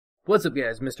What's up,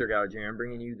 guys? MrErgology here. I'm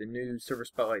bringing you the new Server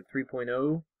Spotlight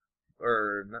 3.0,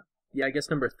 or not, yeah, I guess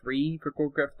number 3 for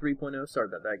Corbacraft 3.0. Sorry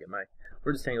about that, I get my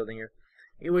words tangled in here.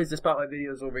 Anyways, the Spotlight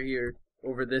video is over here.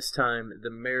 Over this time, the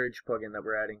marriage plugin that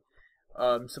we're adding.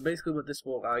 So basically what this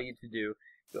will allow you to do,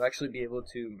 you'll actually be able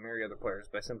to marry other players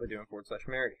by simply doing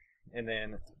 /marry, and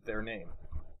then their name.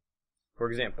 For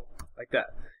example, like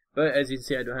that. But as you can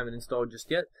see, I don't have it installed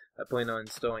just yet. I plan on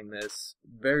installing this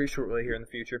very shortly here in the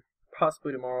future.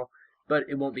 Possibly tomorrow, but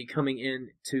it won't be coming in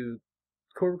to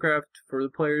Corbacraft for the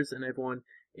players and everyone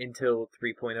until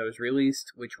 3.0 is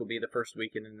released, which will be the first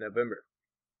weekend in November.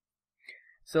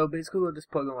 So basically what this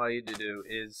plugin will allow you to do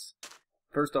is,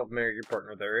 first off, marry your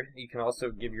partner there. You can also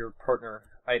give your partner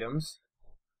items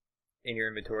in your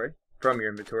inventory, from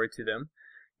your inventory to them.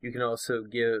 You can also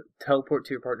teleport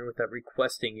to your partner without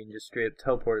requesting and just straight up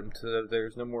teleport them, so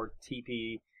there's no more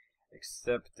TP,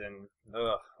 accept, and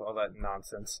all that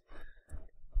nonsense.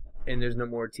 And there's no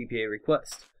more TPA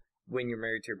request when you're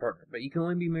married to your partner. But you can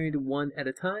only be married to one at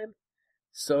a time,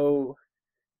 so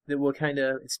that will kind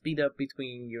of speed up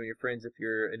between you and your friends if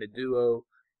you're in a duo,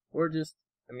 or just,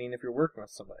 if you're working with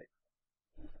somebody.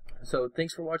 So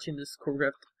thanks for watching this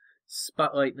Corbacraft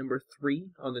Spotlight number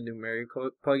 3 on the new marriage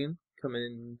plugin,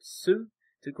 coming soon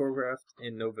to Corbacraft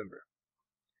in November.